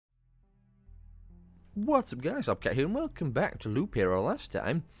What's up, guys? Cat here, and welcome back to Loop Hero. Last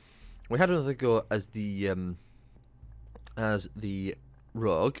time, we had another go as the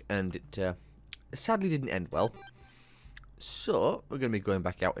rogue, and it sadly didn't end well. So we're going to be going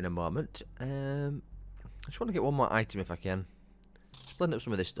back out in a moment. I just want to get one more item if I can. Just blend up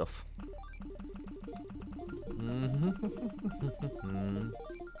some of this stuff.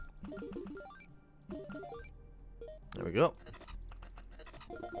 There we go.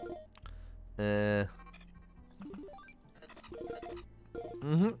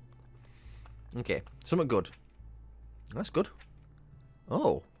 Okay, something good. That's good.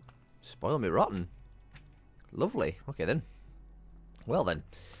 Oh, spoil me rotten. Lovely. Okay then. Well then,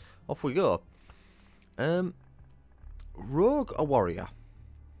 off we go. Rogue or warrior?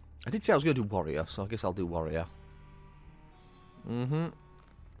 I did say I was going to do warrior, so I guess I'll do warrior.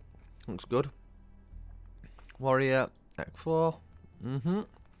 Looks good. Warrior, Act 4.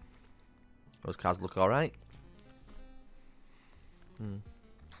 Those cards look alright.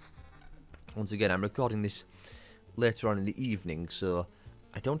 Once again, I'm recording this later on in the evening, so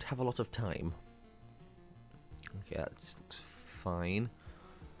I don't have a lot of time. Okay, that looks fine.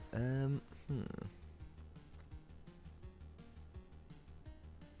 I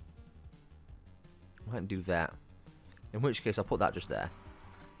might do that. In which case, I'll put that just there.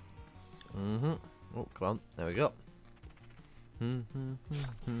 Oh, come on. There we go.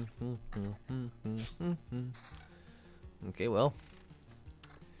 Okay, well.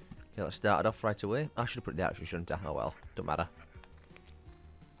 Okay, let's start it off right away. I should have put it there actually, shouldn't I? Oh well, don't matter.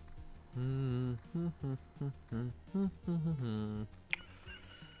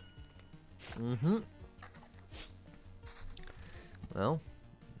 Well,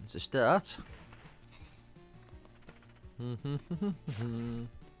 it's a start.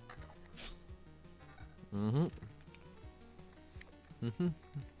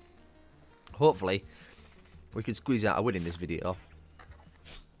 Hopefully, we can squeeze out a win in this video.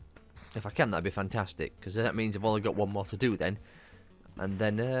 If I can, that'd be fantastic, because that means I've only got one more to do then. And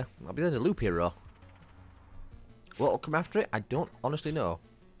then, I'll be then a loop hero. What'll come after it? I don't honestly know.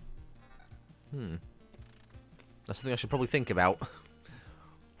 That's something I should probably think about.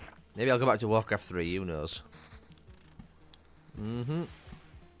 Maybe I'll go back to Warcraft 3, who knows.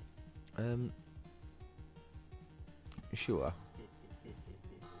 Sure.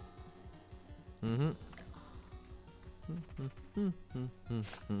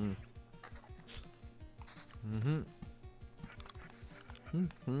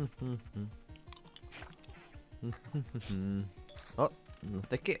 Oh,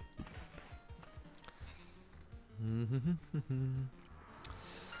 thicket.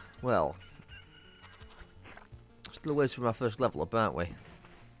 Well, still a ways from our first level up, aren't we?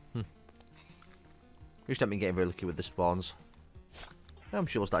 We just haven't been getting very lucky with the spawns. I'm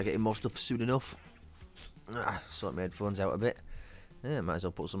sure we'll start getting more stuff soon enough. Sort my headphones out a bit. Yeah, might as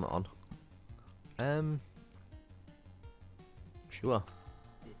well put some on. Sure.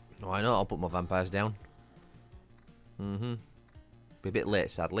 Why not? I'll put my vampires down. Be a bit late,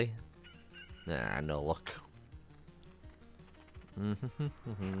 sadly. Nah, no luck.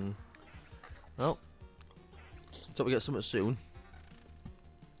 Well, let's hope we get something soon.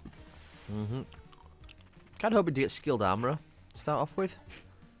 Kind of hoping to get skilled armourer to start off with.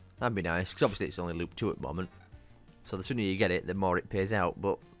 That'd be nice, because obviously it's only loop 2 at the moment. So the sooner you get it, the more it pays out.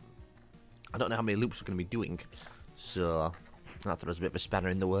 But I don't know how many loops we're going to be doing. So that throws a bit of a spanner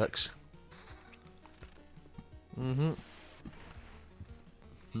in the works.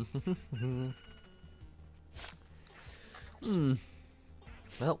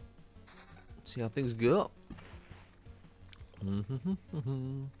 Well, see how things go.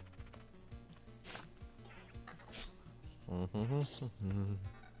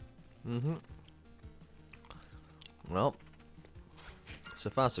 Well, so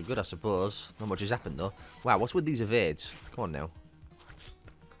far so good, I suppose. Not much has happened though. Wow, what's with these evades? Come on now.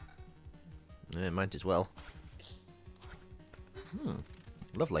 Yeah, might as well.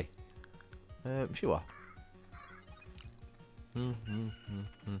 Lovely. Sure.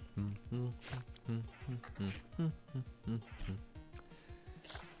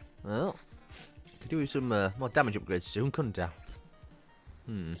 Well, could do with some more damage upgrades soon, couldn't I?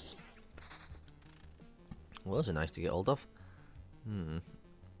 Well, those are nice to get hold of.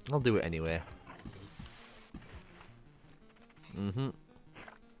 I'll do it anyway.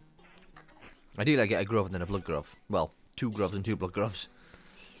 Ideally, I get a grove and then a blood grove. Well, 2 groves and 2 blood groves.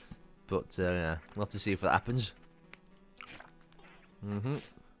 But, yeah, we'll have to see if that happens. Yeah,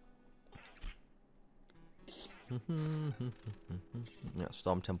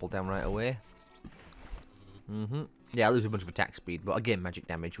 Storm Temple down right away. Yeah, I lose a bunch of attack speed, but again, magic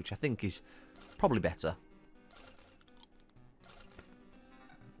damage, which I think is probably better.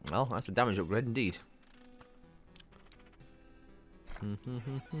 Well, that's a damage upgrade indeed.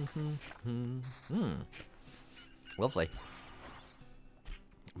 Lovely.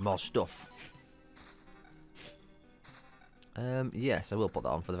 More stuff. Yes, I will put that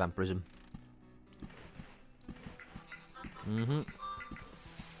on for the vampirism.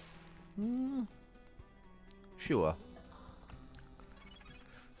 Sure.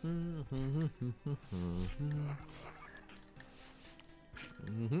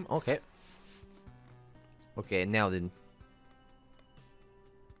 Okay. Okay, now then.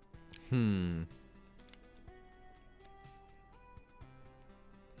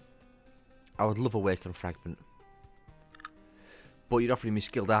 I would love Awaken Fragment. But you'd offer me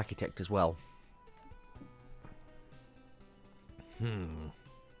Skilled Architect as well. Give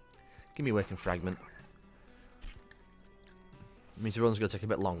me Awaken Fragment. Means the run's going to take a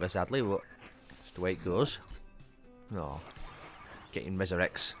bit longer, sadly, but that's the way it goes. Oh. Getting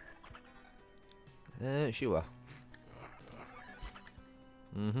Resurrects. Sure.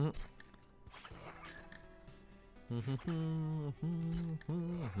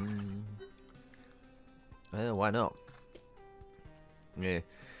 Why not? Yeah.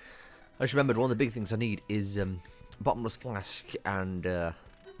 I just remembered one of the big things I need is Bottomless Flask and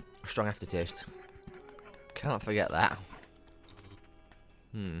Strong Aftertaste. Can't forget that.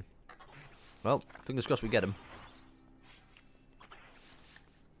 Well, fingers crossed we get them.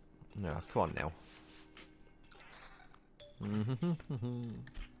 No, come on now.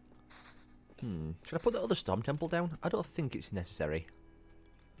 Should I put the other Storm Temple down? I don't think it's necessary.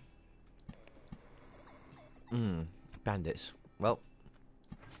 Bandits. Well.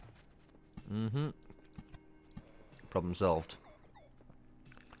 Problem solved.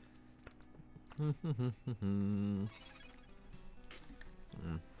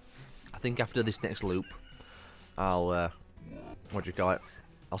 I think after this next loop, I'll, what do you call it?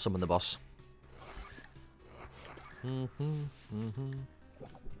 I'll summon the boss. More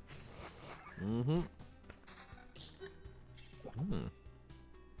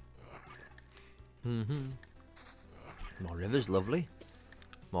rivers, lovely.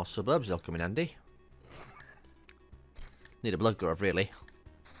 More suburbs, they'll come in handy. Need a blood grove, really.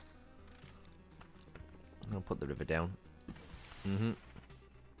 I'll put the river down. I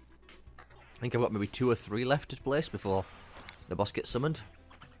think I've got maybe 2 or 3 left to place before the boss gets summoned.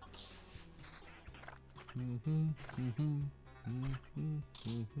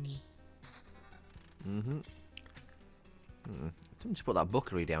 Time to put that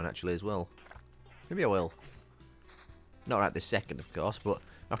bookery down actually as well. Maybe I will. Not right this second, of course, but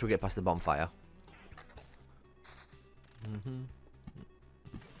after we get past the bonfire.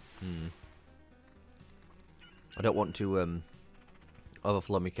 I don't want to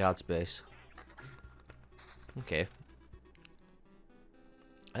overflow my card space. Okay.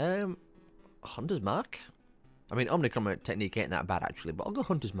 Hunter's Mark? I mean, Omnicron technique ain't that bad actually, but I'll go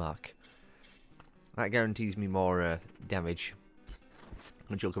Hunter's Mark. That guarantees me more damage,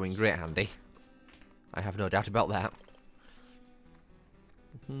 which will come in great handy. I have no doubt about that.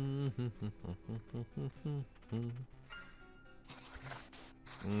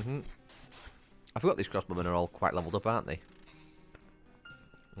 I forgot these crossbowmen are all quite leveled up, aren't they?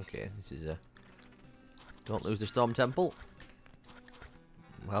 Okay, this is a... Don't lose the Storm Temple.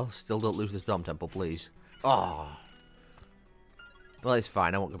 Well, still don't lose the Storm Temple, please. Oh. Well, it's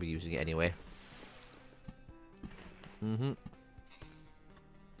fine. I won't be using it anyway. There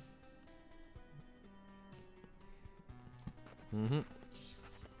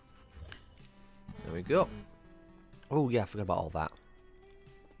we go. Oh yeah, I forgot about all that.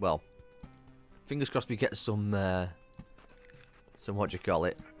 Well, fingers crossed we get some what do you call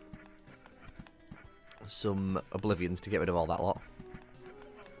it? Some oblivions to get rid of all that lot.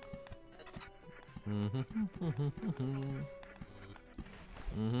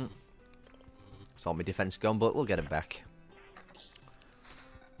 It's all my defense gone, but we'll get it back.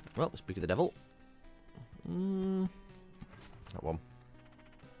 Well, speak of the devil. That one.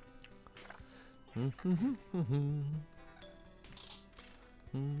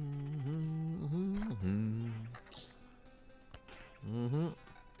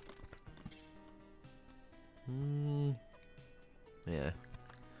 Yeah.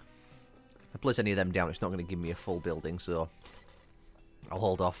 If I place any of them down, it's not going to give me a full building, so I'll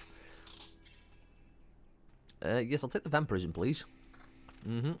hold off. Yes, I'll take the vampirism, please.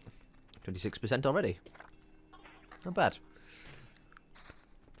 26% already. Not bad.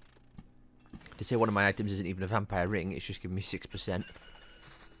 To say one of my items isn't even a vampire ring, it's just giving me 6%.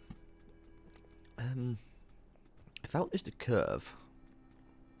 If I want this to curve,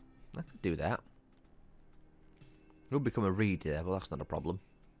 I could do that. It would become a reed there, but that's not a problem.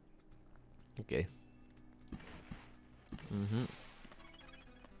 Okay.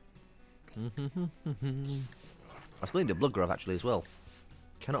 I still need a blood grove actually as well.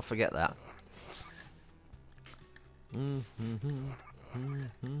 Cannot forget that.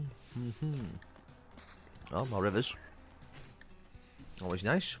 Oh, more rivers. Always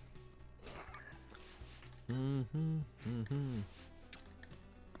nice.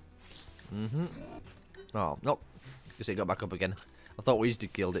 Oh, nope. Guess it got back up again. I thought we used to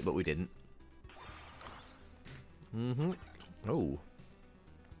killed it, but we didn't. Oh.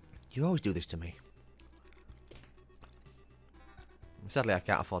 You always do this to me. Sadly, I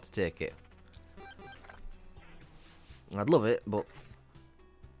can't afford to take it. I'd love it, but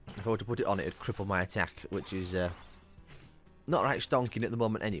if I were to put it on, it'd cripple my attack, which is not right stonking at the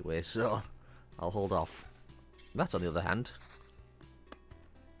moment anyway, so I'll hold off. That, on the other hand.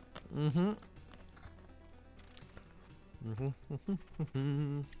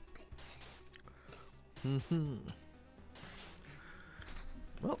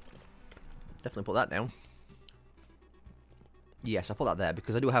 Well, definitely put that down. Yes, I put that there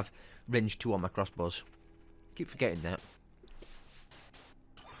because I do have range 2 on my crossbows. Keep forgetting that.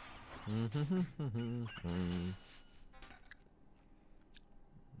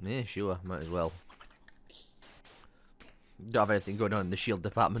 Yeah, sure, might as well. Don't have anything going on in the shield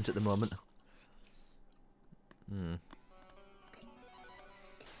department at the moment.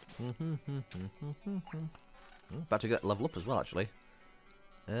 About to get level up as well, actually.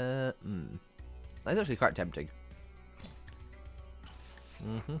 That's actually quite tempting.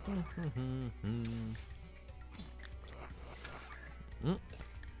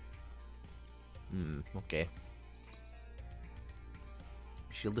 Okay.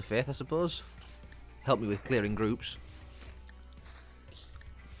 Shield of Faith, I suppose. Help me with clearing groups.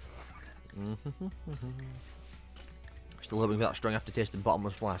 Still hoping for that strong aftertaste and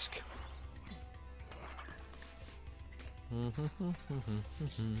bottomless flask.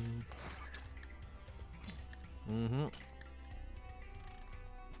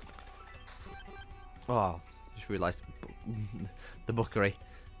 Oh, just realised the bookery.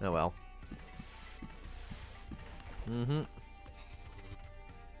 Oh well.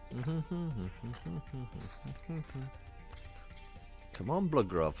 Come on,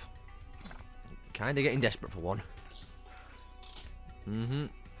 Bloodgrove. Kinda getting desperate for one.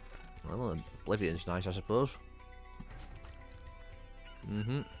 Well, Oblivion's nice, I suppose.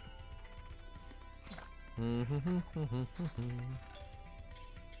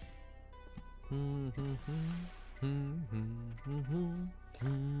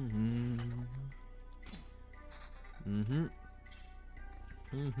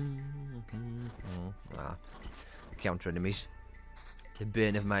 Counter enemies. The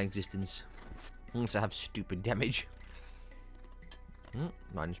bane of my existence. Unless I have stupid damage.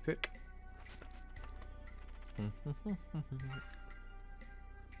 Minus pick.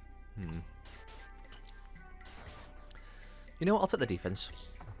 You know what? I'll take the defense.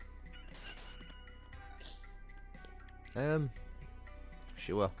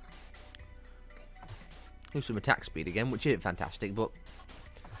 Sure. Lose some attack speed again, which isn't fantastic, but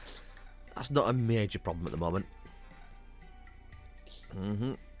that's not a major problem at the moment.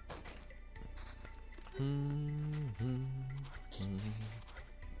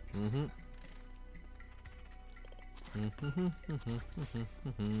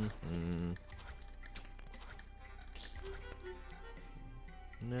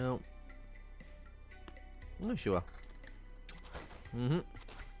 No. Oh, sure.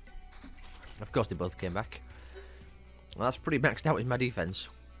 Of course they both came back. Well, that's pretty maxed out in my defense.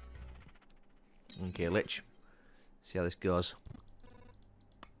 Okay, Lich. See how this goes.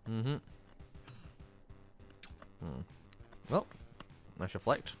 Well, nice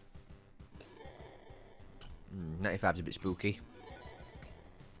reflect. 95's a bit spooky.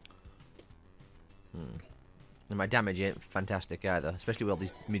 And my damage ain't fantastic either, especially with all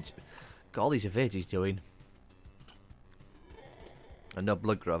these mids. Got all these evades he's doing. And no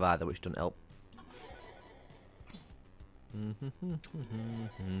blood grove either, which doesn't help. Oh,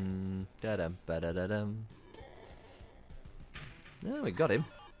 we got him.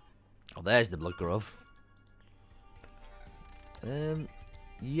 Oh, there's the blood grove.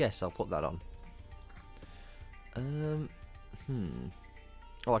 Yes, I'll put that on.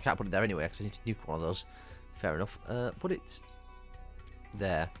 Oh, I can't put it there anyway because I need to nuke one of those. Fair enough. Put it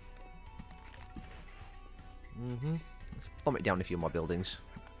there. Let's vomit down a few more buildings.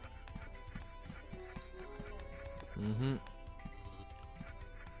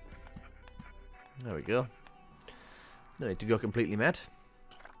 There we go. No need to go completely mad.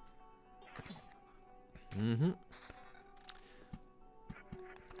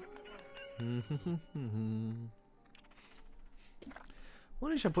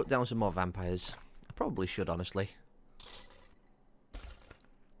 Wonder if I put down some more vampires. I probably should, honestly.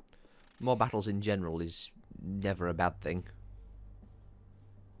 More battles in general is never a bad thing.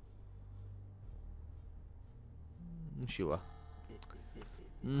 I'm sure.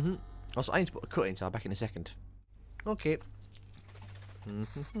 Also, I need to put a cut in, so I'll be back in a second. Okay.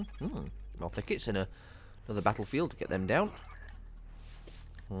 More thickets and another battlefield to get them down.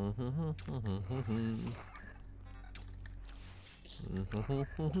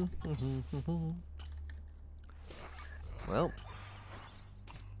 Well,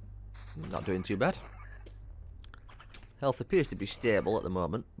 not doing too bad. Health appears to be stable at the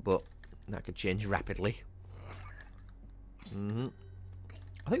moment, but that could change rapidly.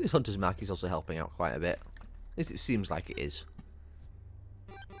 I think this hunter's mark is also helping out quite a bit. At least it seems like it is.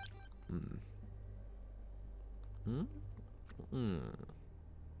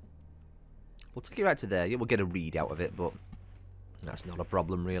 We'll take it right to there. Yeah, we'll get a read out of it, but that's not a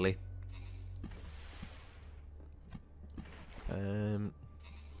problem, really. I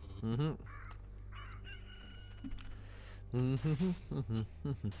do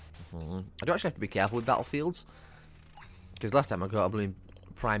actually have to be careful with battlefields, because last time I got a blooming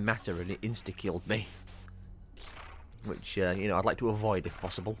prime matter and it insta-killed me, which you know, I'd like to avoid if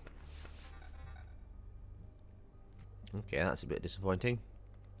possible. Okay, that's a bit disappointing.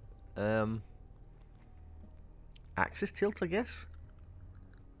 Axis tilt, I guess.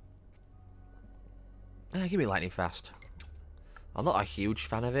 Give me lightning fast. I'm not a huge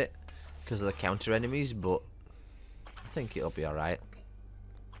fan of it because of the counter enemies, but I think it'll be alright.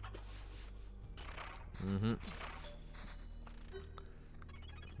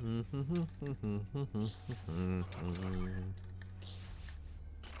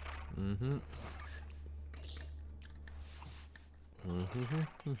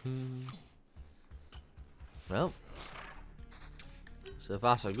 Well, so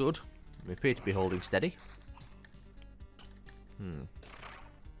far so good. We appear to be holding steady. I'm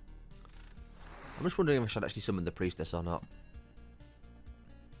just wondering if I should actually summon the priestess or not.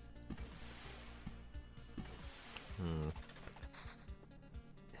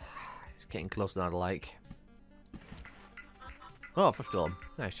 It's getting closer than I'd like. Oh, first golem.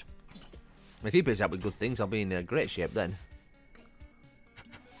 Nice. If he plays out with good things, I'll be in great shape then.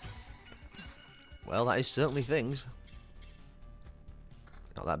 Well, that is certainly things.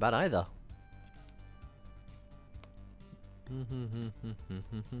 Not that bad either.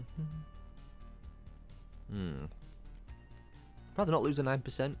 Rather not lose the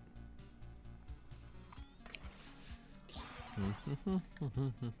 9%.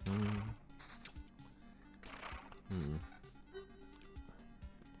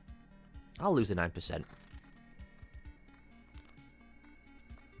 I'll lose the 9%.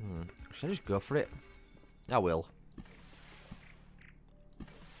 Should I just go for it? I will.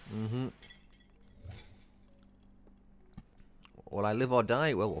 Will I live or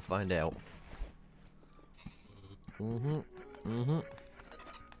die? Well, we'll find out. I'm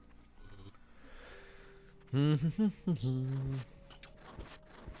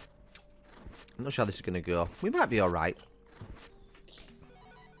not sure how this is going to go. We might be alright.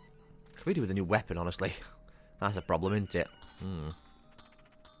 Could we do with a new weapon, honestly? That's a problem, isn't it?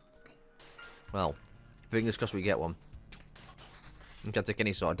 Well, fingers crossed we get one. We can't take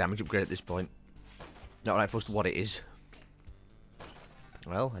any sort of damage upgrade at this point. Not right for us to what it is.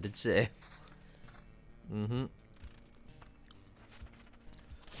 Well, I did say.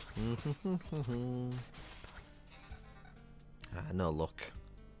 No luck.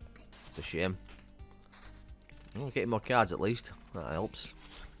 It's a shame. Well, getting more cards at least. That helps.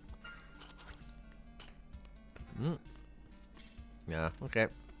 Yeah, okay.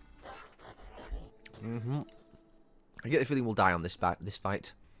 I get the feeling we'll die on this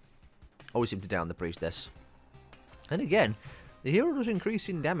fight. Always seem to die on the priestess. And again, the hero does increase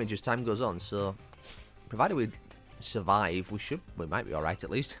in damage as time goes on, so provided we survive, we might be alright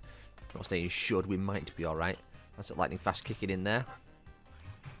at least. I'm not saying should, we might be alright. That's a lightning fast kicking in there.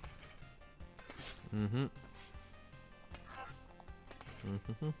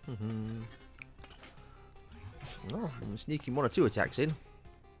 Oh, I'm sneaking 1 or 2 attacks in.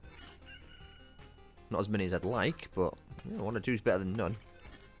 Not as many as I'd like, but you know, 1 or 2 is better than none.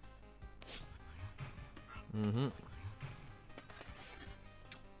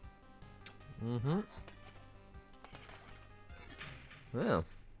 Well,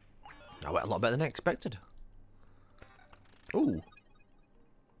 that went a lot better than I expected. Ooh.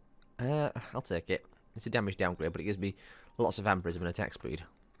 I'll take it. It's a damage downgrade, but it gives me lots of vampirism and attack speed.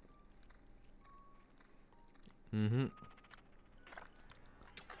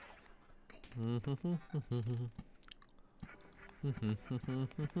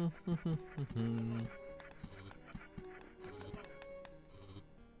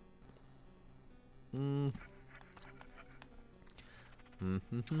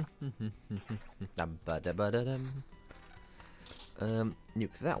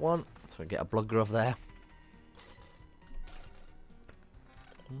 Nuke that one, so I get a blood growth there.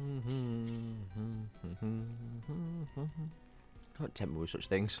 Don't tempt me with such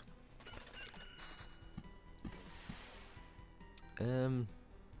things.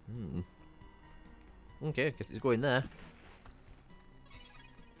 Okay, I guess it's going there.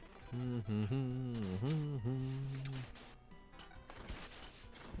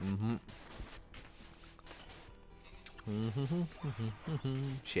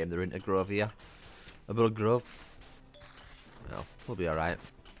 Shame they're into grove here. A blood grove. Well, we'll be alright.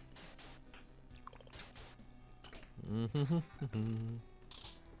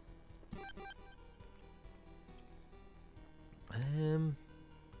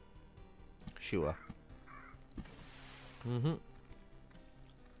 Sure.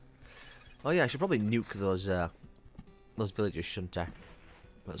 Oh yeah, I should probably nuke those villagers, shouldn't I?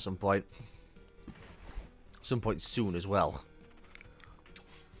 At some point. Some point soon as well.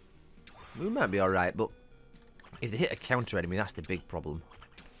 We might be alright, but if they hit a counter enemy, that's the big problem.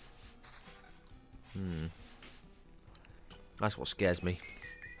 That's what scares me.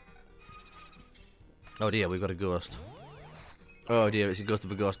 Oh dear, we've got a ghost. Oh dear, it's a ghost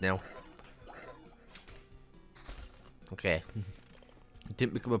of a ghost now. Okay. It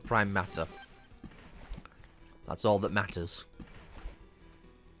didn't become a prime matter. That's all that matters.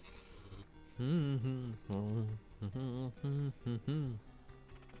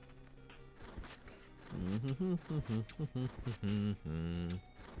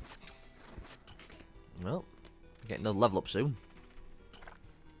 Well, getting another level up soon.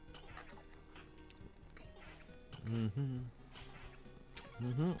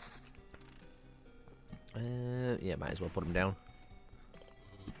 Yeah, might as well put him down.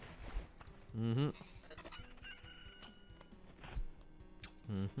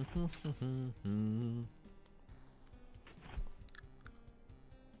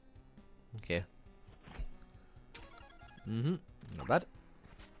 Okay. Not bad.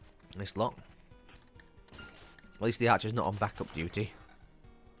 Nice lot. At least the archer's not on backup duty.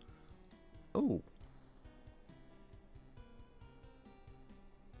 Oh.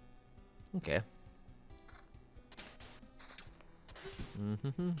 Okay.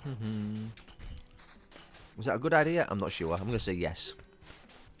 Was that a good idea? I'm not sure. I'm going to say yes.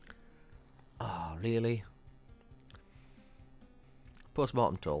 Oh, really?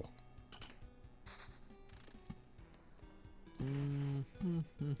 Post-mortem toll.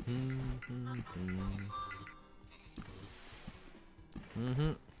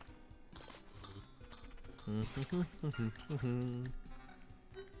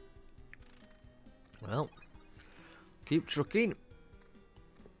 Well, keep trucking.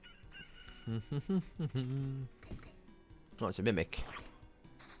 Oh, it's a mimic.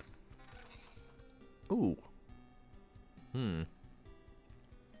 Ooh.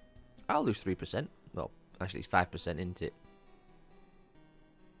 I'll lose 3%. Well, actually it's 5%, isn't it?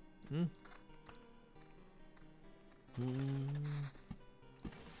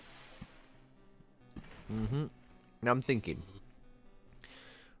 Now I'm thinking,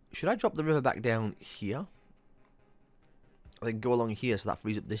 should I drop the river back down here? I then go along here so that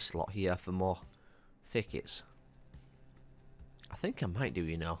frees up this slot here for more thickets. I think I might do,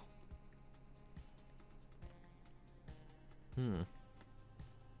 you know.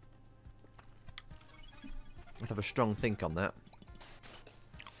 I'd have a strong think on that.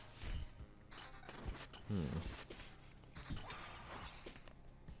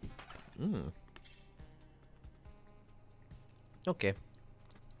 Okay.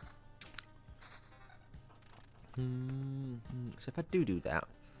 So if I do that,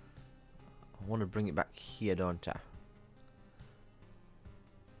 I want to bring it back here, don't I?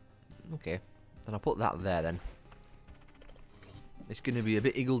 Okay. Then I'll put that there then. It's going to be a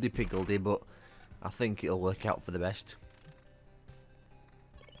bit higgledy-piggledy, but I think it'll work out for the best.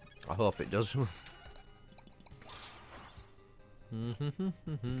 I hope it does.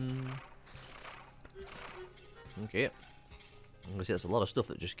 Okay. I'm gonna say that's a lot of stuff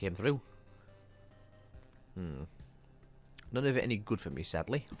that just came through. None of it any good for me,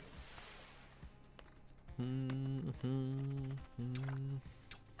 sadly.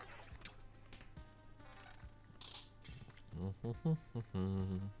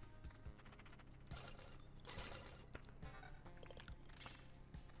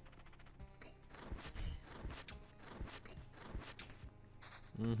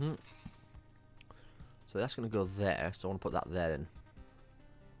 So that's going to go there. So I want to put that there then.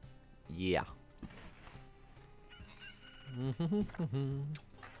 Yeah.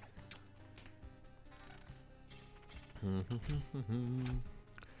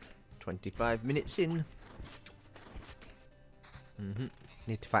 25 minutes in.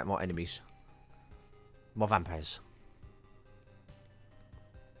 Need to fight more enemies. More vampires.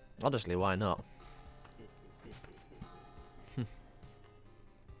 Honestly, why not?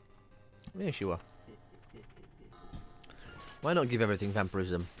 Yeah, sure. Why not give everything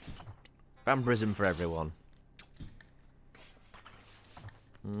vampirism? Vampirism for everyone.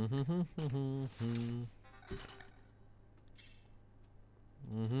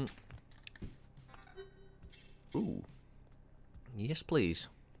 Ooh. Yes, please.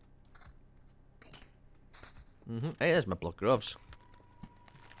 Hey, there's my blood gloves.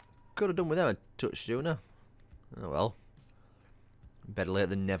 Could have done with them a touch sooner. Oh well. Better late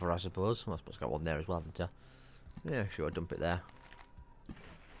than never, I suppose. Well, I suppose I got one there as well, haven't I? Yeah, sure, dump it there.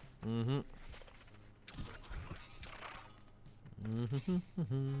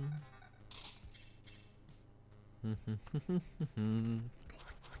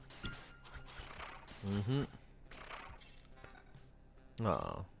 Oh.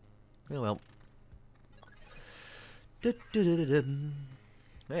 Oh well. Hey,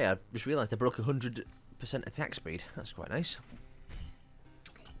 I just realised I broke 100% attack speed. That's quite nice.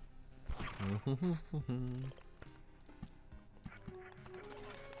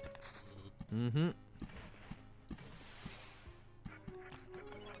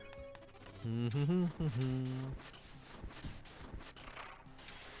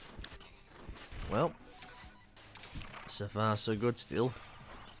 Well, so far so good still.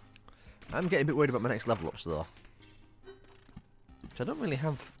 I'm getting a bit worried about my next level ups though. So I don't really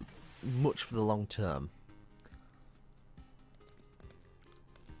have much for the long term.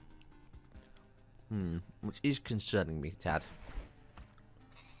 Which is concerning me a tad.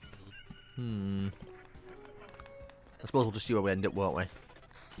 I suppose we'll just see where we end up, won't we?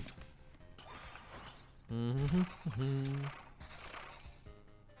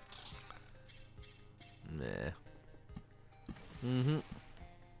 Nah.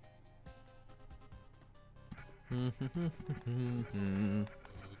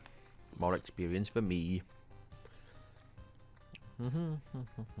 More experience for me.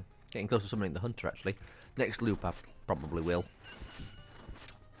 Getting close to summoning the hunter, actually. Next loop, I probably will.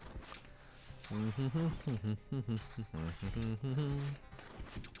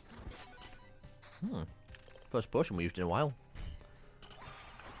 First potion we used in a while.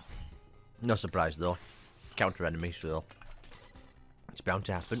 No surprise, though. Counter enemy, so it's bound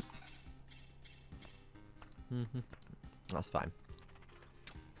to happen. That's fine.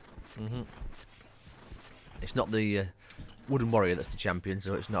 It's not the wooden warrior that's the champion,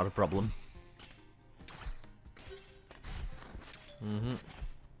 so it's not a problem.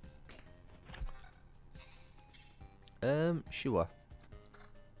 Sure.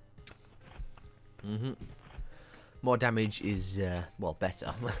 More damage is, well,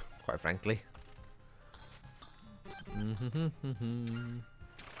 better, quite frankly.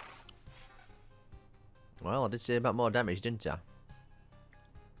 Well, I did say about more damage, didn't I?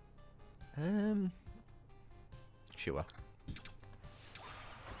 Sure.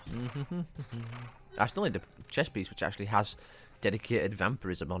 I still need a chest piece which actually has dedicated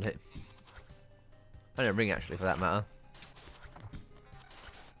vampirism on it. And a ring, actually, for that matter.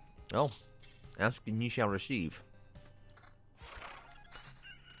 Oh. Ask and you shall receive.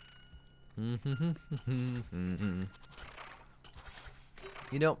 You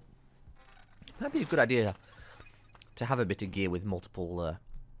know, might be a good idea to have a bit of gear with multiple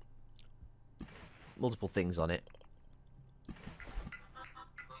things on it.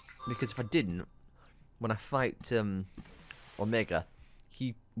 Because if I didn't, when I fight Omega,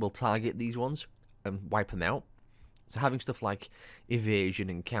 he will target these ones and wipe them out. So having stuff like evasion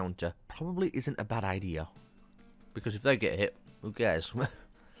and counter probably isn't a bad idea. Because if they get hit, who cares?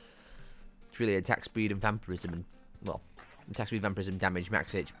 It's really attack speed and vampirism and, well, attack speed, vampirism, damage,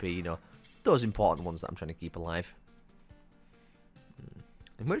 max HP, you know, those important ones that I'm trying to keep alive.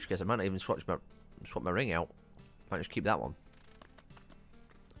 In which case I might not even swap my ring out. Might just keep that one.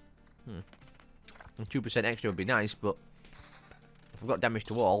 2% extra would be nice, but if I've got damage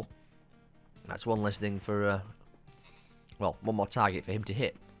to all, that's one less thing for, well, one more target for him to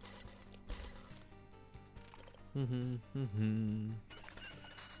hit. Go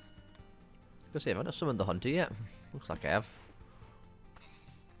see, have I not summoned the hunter yet? Looks like I have.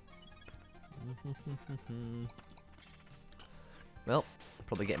 Well, I'll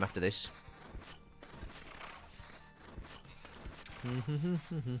probably get him after this.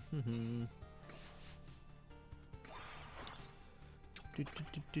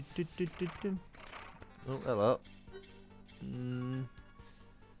 Oh, hello.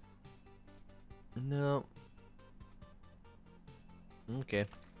 No. Okay.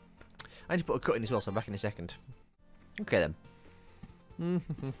 I need to put a cut in as well, so I'm back in a second. Okay then.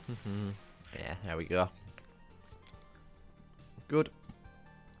 Yeah, there we go. Good.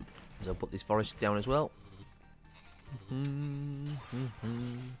 So I'll put this forest down as well.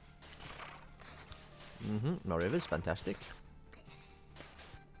 More rivers, fantastic.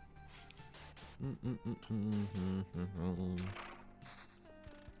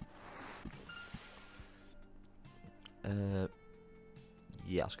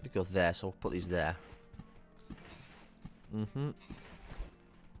 Yeah, I was going to go there, so I'll put these there.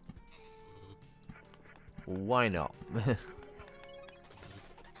 Why not?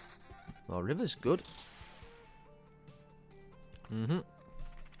 More rivers, good.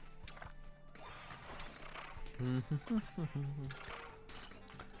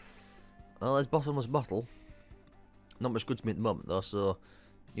 Well, there's bottomless bottle. Not much good to me at the moment, though, so...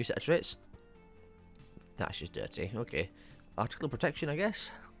 New set of traits. That's just dirty, okay. Article protection, I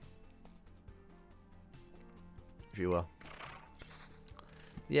guess? Sure.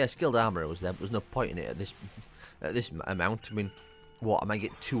 Yeah, skilled armor was there, but there's no point in it at this amount. I mean, what, I might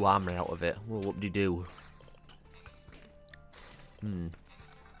get 2 armor out of it. Well, what do you do?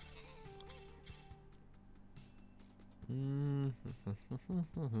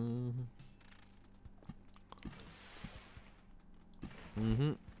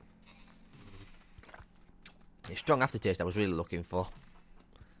 A strong aftertaste I was really looking for.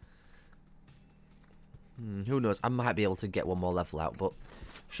 Who knows? I might be able to get one more level out, but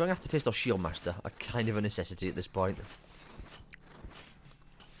strong aftertaste or shield master are kind of a necessity at this point.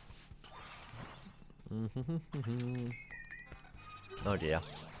 Oh dear.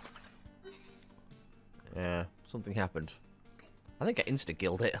 Yeah, something happened. I think I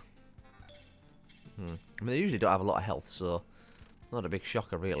insta-killed it. I mean, they usually don't have a lot of health, so not a big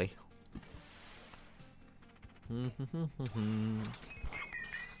shocker, really. There's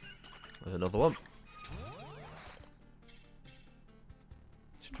another one.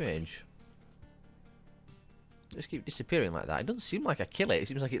 Strange. Just keep disappearing like that. It doesn't seem like I kill it. It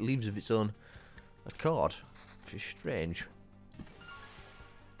seems like it leaves of its own accord, which is strange.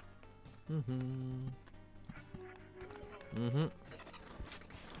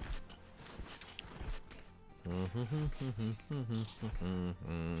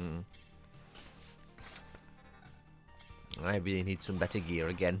 I really need some better gear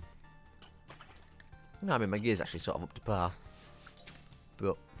again. I mean, my gear's actually sort of up to par.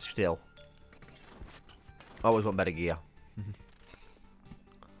 But still. Always want better gear.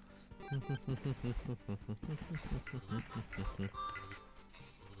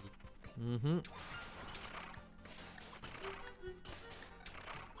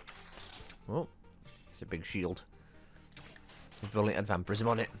 Oh, it's a big shield. With brilliant vampirism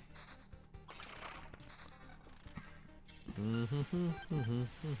on it.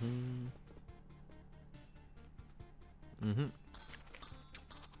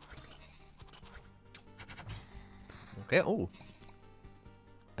 Okay, oh.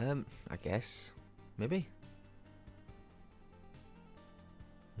 I guess. Maybe?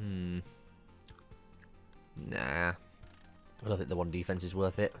 Nah. I don't think the 1 defense is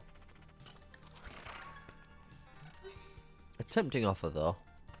worth it. A tempting offer, though.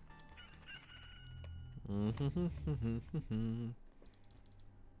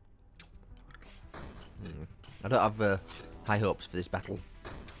 I don't have high hopes for this battle.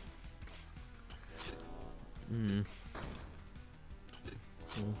 I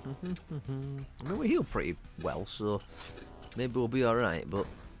mean, we heal pretty well, so maybe we'll be alright, but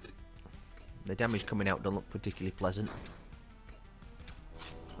the damage coming out don't look particularly pleasant.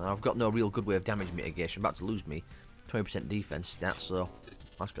 I've got no real good way of damage mitigation. I'm about to lose me 20% defense stats, so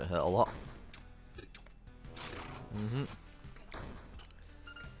that's going to hurt a lot.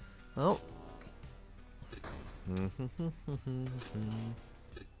 Oh.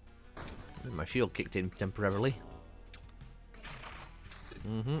 My shield kicked in temporarily.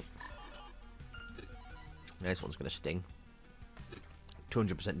 This one's going to sting.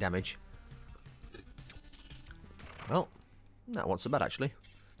 200% damage. Well, that wasn't so bad actually.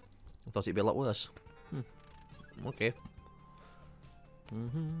 I thought it'd be a lot worse. Okay.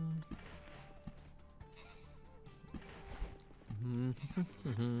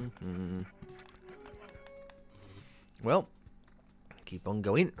 Well, keep on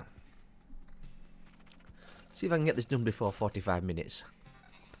going. See if I can get this done before 45 minutes.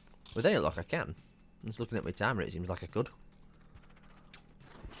 With any luck, I can. Just looking at my timer, it seems like I could.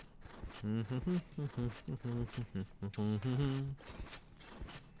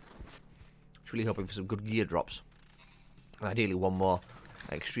 Truly hoping for some good gear drops. And ideally one more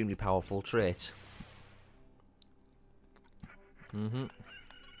extremely powerful trait. Well,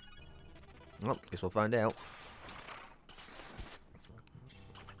 guess we'll find out.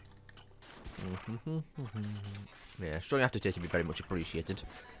 Yeah, strong aftertaste would be very much appreciated.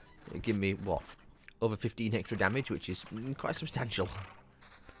 It'd give me, what, over 15 extra damage, which is quite substantial.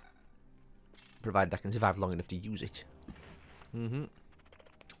 Provided I can survive long enough to use it. There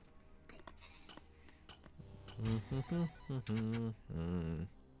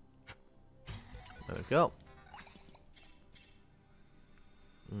we go.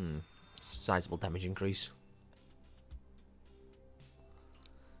 Sizable damage increase.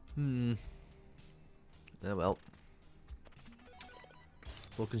 Oh well.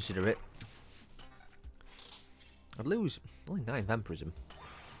 We'll consider it. I'd lose only 9 vampirism.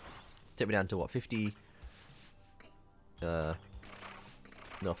 Take me down to what, 50? No,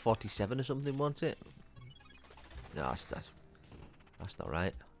 47 or something, won't it? No, that's not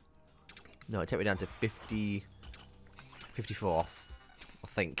right. No, take me down to 50, 54, I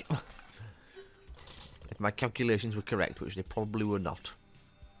think. If my calculations were correct, which they probably were not.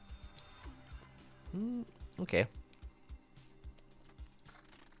 Okay.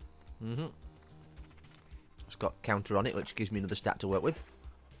 It's got counter on it, which gives me another stat to work with.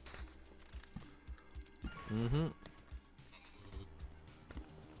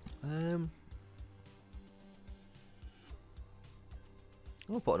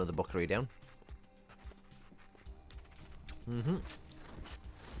 I'll put another buckery down.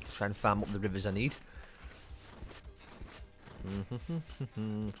 Try and farm up the rivers I need.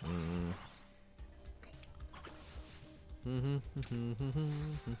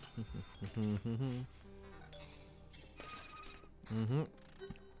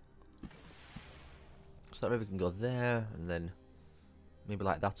 So that river can go there, and then maybe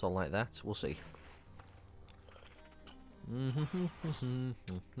like that or like that. We'll see.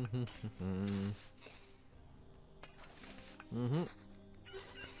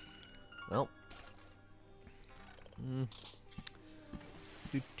 Well.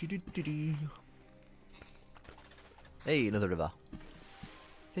 Hey, another river.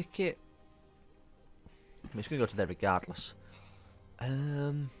 Thicket. I'm just gonna go to there regardless. It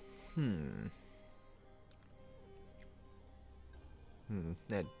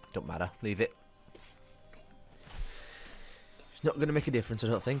don't matter. Leave it. It's not gonna make a difference, I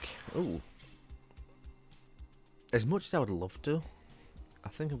don't think. Ooh. As much as I would love to, I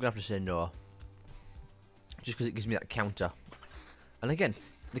think I'm gonna have to say no. Just because it gives me that counter. And again,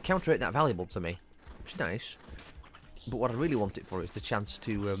 the counter ain't that valuable to me. It's nice. But what I really want it for is the chance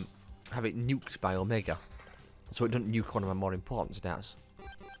to have it nuked by Omega. So it doesn't nuke one of my more important stats.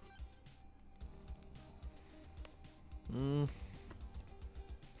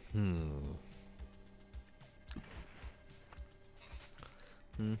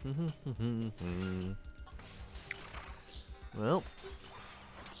 Well,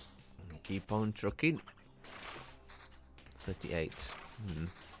 keep on trucking. 38.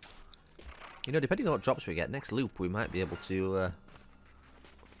 You know, depending on what drops we get, next loop we might be able to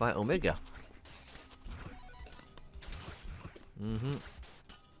fight Omega.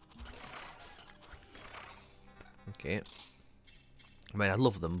 Okay. I mean, I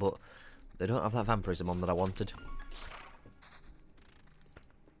love them, but they don't have that vampirism on that I wanted.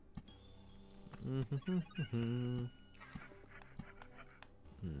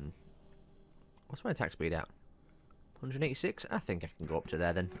 What's my attack speed at? 186? I think I can go up to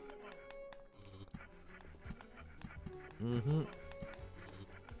there then.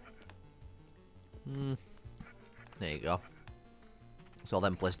 There you go. It's all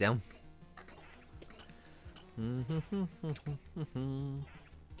them placed down.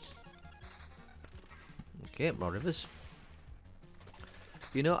 Okay, more rivers.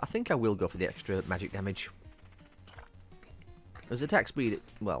 You know, I think I will go for the extra magic damage. As attack speed,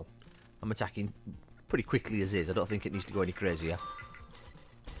 well, I'm attacking pretty quickly as is. I don't think it needs to go any crazier.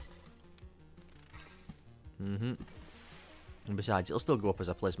 And besides, it'll still go up as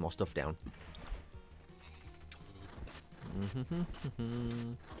I place more stuff down.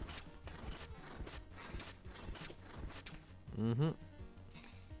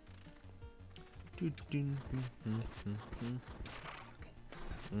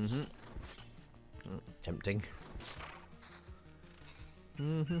 Tempting.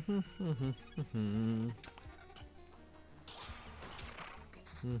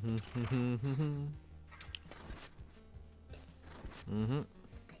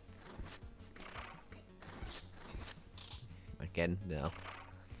 Again, no.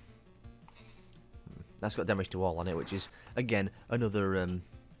 That's got damage to all on it, which is, again, another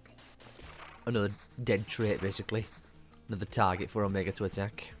another dead trait, basically. Another target for Omega to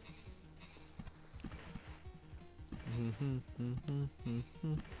attack.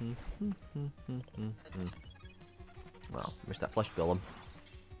 Well, missed that flesh golem.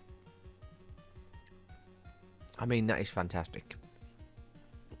 I mean, that is fantastic.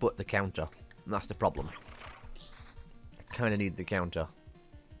 But the counter, that's the problem. I kind of need the counter.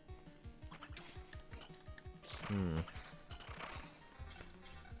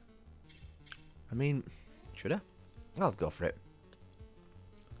 I mean, should I? I'll go for it.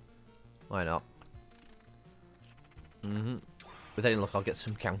 Why not? With any luck, I'll get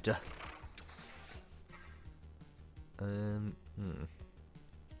some counter. I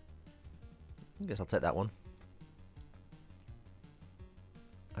guess I'll take that one.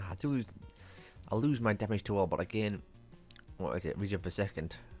 I'll lose my damage to all, but again, what is it? Regen per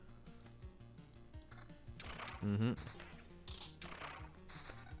second. I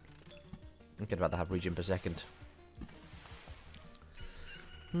think I'd rather have regen per second.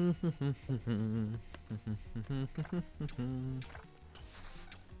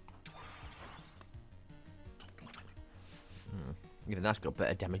 Even that's got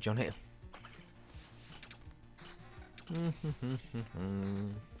better damage on it.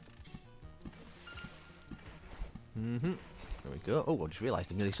 There we go. Oh, I just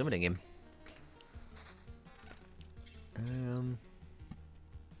realised I'm nearly summoning him.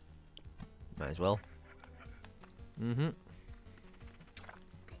 Might as well.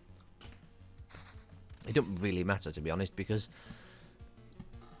 It don't really matter, to be honest, because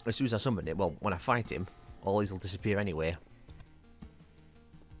as soon as I summon it, well, when I fight him, all these will disappear anyway.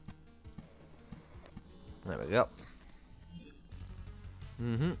 There we go.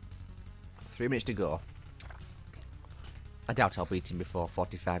 3 minutes to go. I doubt I'll beat him before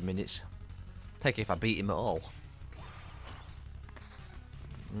 45 minutes. Heck, if I beat him at all.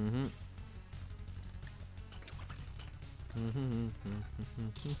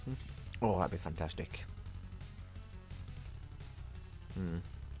 Oh, that'd be fantastic.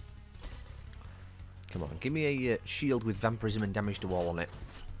 Come on, give me a shield with vampirism and damage to all on it.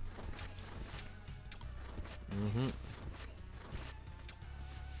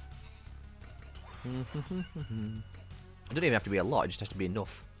 It doesn't even have to be a lot, it just has to be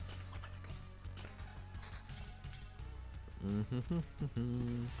enough.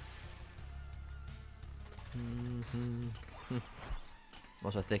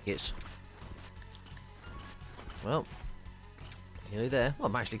 Also thickets. Well, nearly there. Well,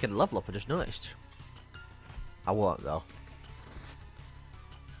 I'm actually getting a level up, I just noticed. I won't, though.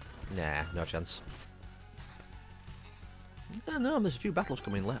 Nah, no chance. No, there's a few battles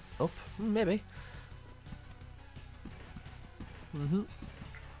coming up. Maybe.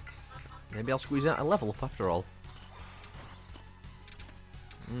 Maybe I'll squeeze out a level up after all.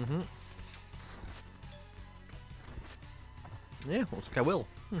 Yeah, looks like I will.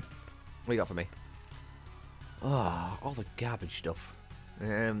 What you got for me? Oh, all the garbage stuff.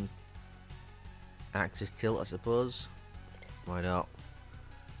 Axis tilt, I suppose. Why not?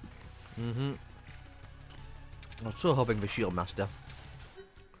 I was so hoping for Shield Master.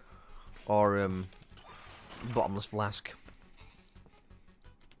 Or, Bottomless Flask.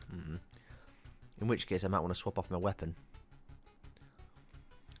 In which case, I might want to swap off my weapon.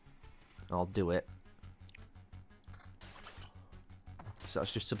 I'll do it. So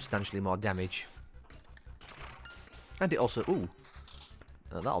that's just substantially more damage. And it also... Ooh.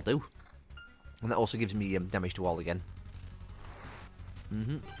 That'll do. And that also gives me damage to all again.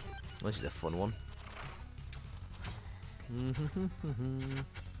 This is a fun one.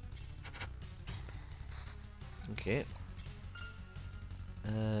 Okay.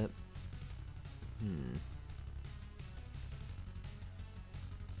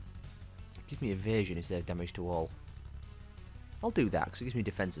 Gives me evasion instead of damage to all. I'll do that because it gives me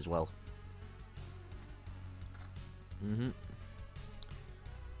defense as well.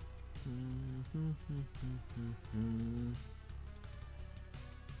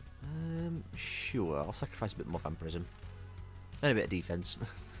 Sure, I'll sacrifice a bit more vampirism. And a bit of defense.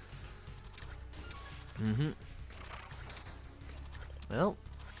 Well,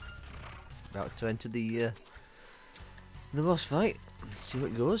 about to enter the boss fight. Let's see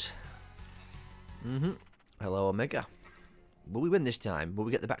what goes. Hello, Omega. Will we win this time? Will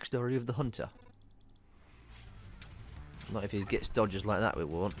we get the backstory of the hunter? Not if he gets dodges like that, we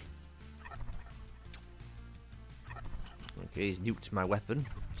won't. Okay, he's nuked my weapon,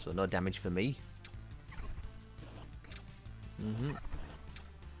 so no damage for me.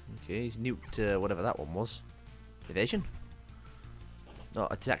 Okay, he's nuked whatever that one was. Evasion? No,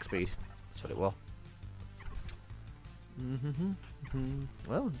 attack speed. That's what it was.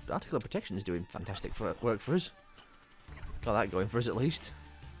 Well, article of protection is doing fantastic work for us. Got that going for us at least.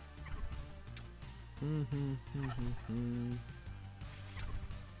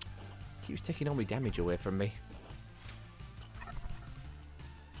 Keeps taking all my damage away from me.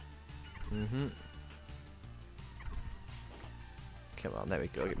 Come on, there we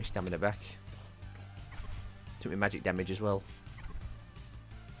go. Get my stamina back. Took me magic damage as well.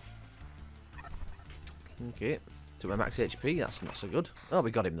 Okay. Took my max HP. That's not so good. Oh,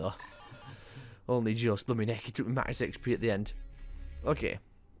 we got him though. Only just. Blooming neck. He took my max HP at the end. Okay.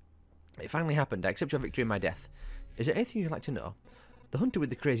 It finally happened. I accept your victory in my death. Is there anything you'd like to know? The hunter with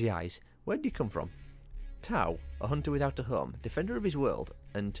the crazy eyes. Where did you come from? Tao, a hunter without a home, defender of his world,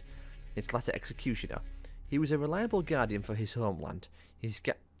 and its latter executioner. He was a reliable guardian for his homeland. His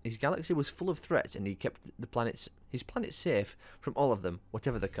galaxy was full of threats, and he kept his planet safe from all of them,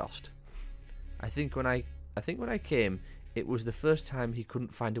 whatever the cost. I think when I came, it was the first time he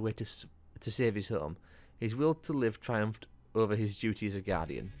couldn't find a way to save his home. His will to live triumphed over his duty as a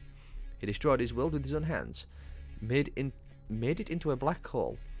guardian. He destroyed his world with his own hands, made it into a black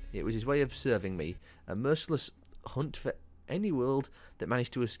hole. It was his way of serving me, a merciless hunt for any world that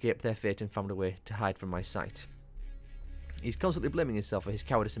managed to escape their fate and found a way to hide from my sight. He's constantly blaming himself for his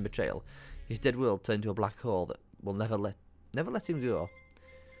cowardice and betrayal. His dead world turned into a black hole that will never let him go.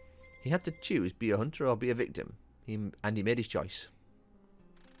 He had to choose, be a hunter or be a victim, and he made his choice.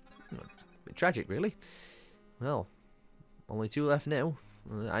 A bit tragic, really. Well, only 2 left now.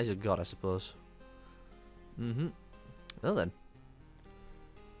 Eyes of God, I suppose. Well then.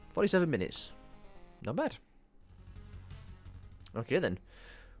 47 minutes. Not bad. Okay then.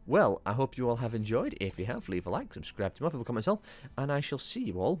 Well, I hope you all have enjoyed. If you have, leave a like, subscribe to my other comments all, and I shall see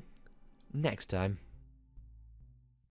you all next time.